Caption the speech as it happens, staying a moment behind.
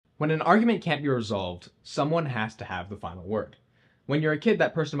When an argument can't be resolved, someone has to have the final word. When you're a kid,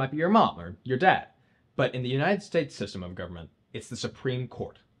 that person might be your mom or your dad. But in the United States system of government, it's the Supreme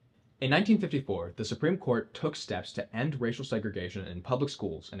Court. In 1954, the Supreme Court took steps to end racial segregation in public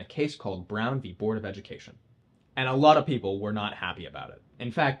schools in a case called Brown v. Board of Education. And a lot of people were not happy about it.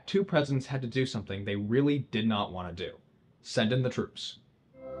 In fact, two presidents had to do something they really did not want to do: send in the troops.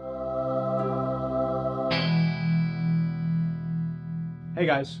 Hey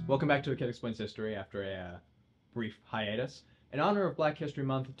guys, welcome back to A Kid Explains History after a brief hiatus. In honor of Black History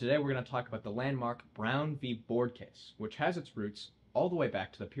Month, today we're going to talk about the landmark Brown v. Board case, which has its roots all the way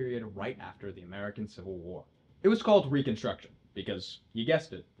back to the period right after the American Civil War. It was called Reconstruction because, you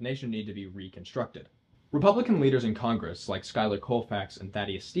guessed it, the nation needed to be reconstructed. Republican leaders in Congress, like Schuyler Colfax and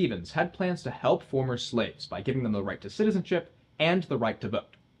Thaddeus Stevens, had plans to help former slaves by giving them the right to citizenship and the right to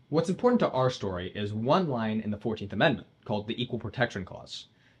vote. What's important to our story is one line in the 14th Amendment, called the Equal Protection Clause.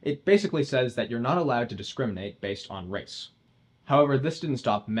 It basically says that you're not allowed to discriminate based on race. However, this didn't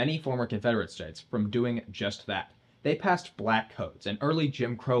stop many former Confederate states from doing just that. They passed black codes and early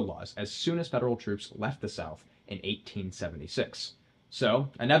Jim Crow laws as soon as federal troops left the South in 1876. So,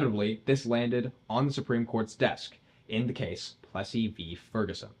 inevitably, this landed on the Supreme Court's desk in the case Plessy v.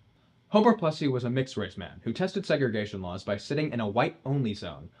 Ferguson. Homer Plessy was a mixed-race man who tested segregation laws by sitting in a white-only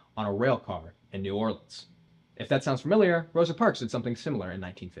zone on a rail car in New Orleans. If that sounds familiar, Rosa Parks did something similar in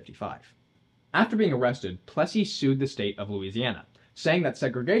 1955. After being arrested, Plessy sued the state of Louisiana, saying that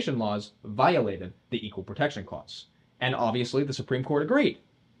segregation laws violated the Equal Protection Clause. And obviously the Supreme Court agreed,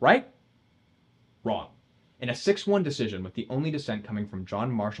 right? Wrong. In a 6-1 decision with the only dissent coming from John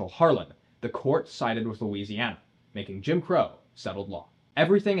Marshall Harlan, the court sided with Louisiana, making Jim Crow settled law.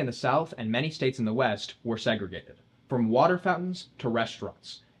 Everything in the South and many states in the West were segregated, from water fountains to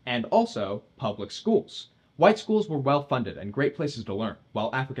restaurants, and also public schools. White schools were well funded and great places to learn, while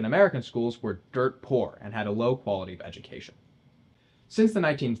African American schools were dirt poor and had a low quality of education. Since the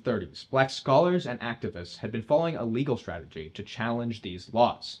 1930s, black scholars and activists had been following a legal strategy to challenge these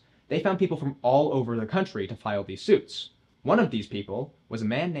laws. They found people from all over the country to file these suits. One of these people was a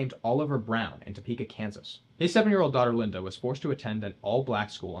man named Oliver Brown in Topeka, Kansas. His 7-year-old daughter Linda was forced to attend an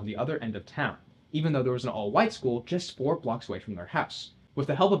all-black school on the other end of town, even though there was an all-white school just 4 blocks away from their house. With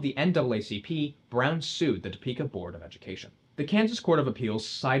the help of the NAACP, Brown sued the Topeka Board of Education. The Kansas Court of Appeals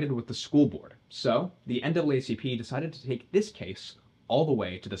sided with the school board, so the NAACP decided to take this case all the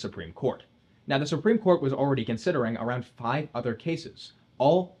way to the Supreme Court. Now, the Supreme Court was already considering around 5 other cases,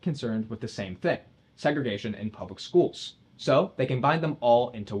 all concerned with the same thing: segregation in public schools. So they combined them all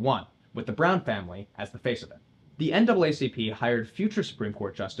into one, with the Brown family as the face of it. The NAACP hired future Supreme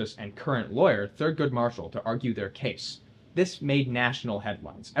Court Justice and current lawyer Thurgood Marshall to argue their case. This made national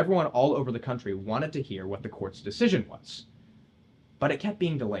headlines. Everyone all over the country wanted to hear what the court's decision was. But it kept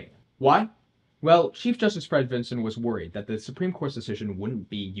being delayed. Why? Well, Chief Justice Fred Vinson was worried that the Supreme Court's decision wouldn't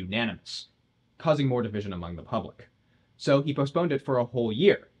be unanimous, causing more division among the public. So he postponed it for a whole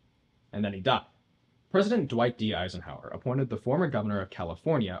year, and then he died. President Dwight D. Eisenhower appointed the former governor of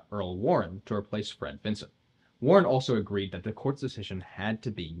California, Earl Warren, to replace Fred Vinson. Warren also agreed that the court's decision had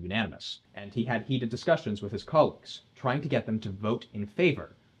to be unanimous, and he had heated discussions with his colleagues, trying to get them to vote in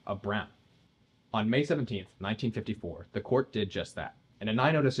favor of Brown. On May 17, 1954, the court did just that. In a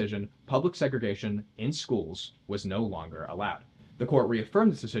 9-0 decision, public segregation in schools was no longer allowed. The court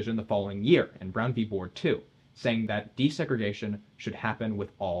reaffirmed this decision the following year in Brown v. Board 2, saying that desegregation should happen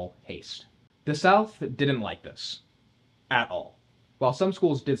with all haste. The South didn't like this at all. While some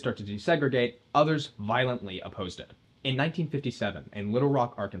schools did start to desegregate, others violently opposed it. In 1957, in Little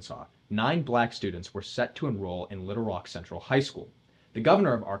Rock, Arkansas, 9 black students were set to enroll in Little Rock Central High School. The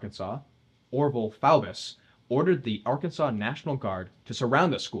governor of Arkansas, Orville Faubus, ordered the Arkansas National Guard to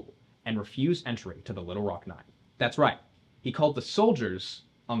surround the school and refuse entry to the Little Rock 9. That's right, he called the soldiers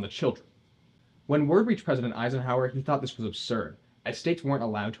on the children. When word reached President Eisenhower, he thought this was absurd, as states weren't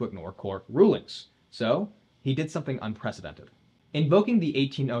allowed to ignore court rulings. So, he did something unprecedented. Invoking the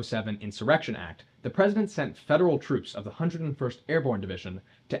 1807 Insurrection Act, the president sent federal troops of the 101st Airborne Division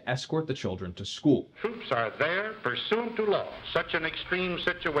to escort the children to school. Troops are there pursuant to law. Such an extreme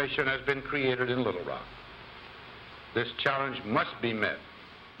situation has been created in Little Rock. This challenge must be met.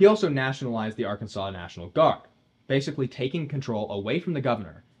 He also nationalized the Arkansas National Guard, basically taking control away from the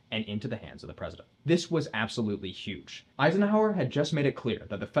governor and into the hands of the president. This was absolutely huge. Eisenhower had just made it clear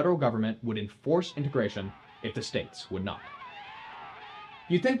that the federal government would enforce integration if the states would not.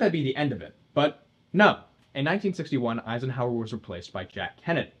 You'd think that'd be the end of it, but no. In 1961, Eisenhower was replaced by Jack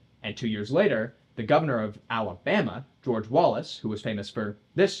Kennedy, and 2 years later, the governor of Alabama, George Wallace, who was famous for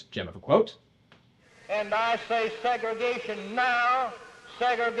this gem of a quote, And I say segregation now,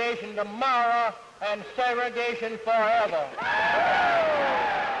 segregation tomorrow and segregation forever.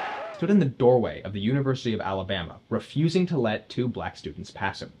 Stood in the doorway of the University of Alabama, refusing to let two black students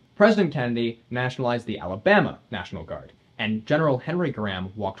pass him. President Kennedy nationalized the Alabama National Guard, and General Henry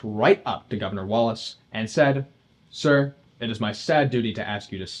Graham walked right up to Governor Wallace and said, "Sir, it is my sad duty to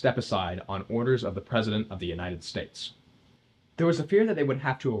ask you to step aside on orders of the President of the United States." There was a fear that they would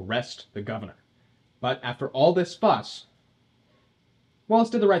have to arrest the governor. But after all this fuss, Wallace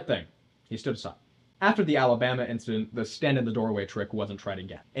did the right thing. He stood aside. After the Alabama incident, the stand-in-the-doorway trick wasn't tried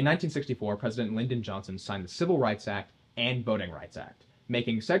again. In 1964, President Lyndon Johnson signed the Civil Rights Act and Voting Rights Act,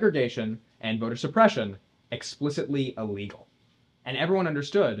 making segregation and voter suppression explicitly illegal. And everyone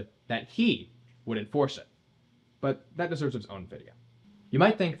understood that he would enforce it. But that deserves its own video. You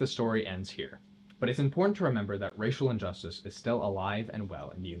might think the story ends here, but it's important to remember that racial injustice is still alive and well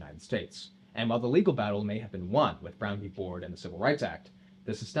in the United States. And while the legal battle may have been won with Brown v. Board and the Civil Rights Act,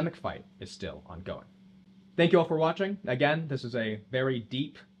 the systemic fight is still ongoing. Thank you all for watching. Again, this is a very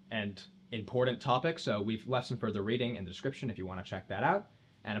deep and important topic, so we've left some further reading in the description if you want to check that out.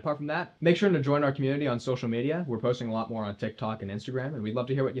 And apart from that, make sure to join our community on social media. We're posting a lot more on TikTok and Instagram, and we'd love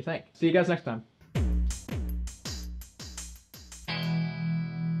to hear what you think. See you guys next time.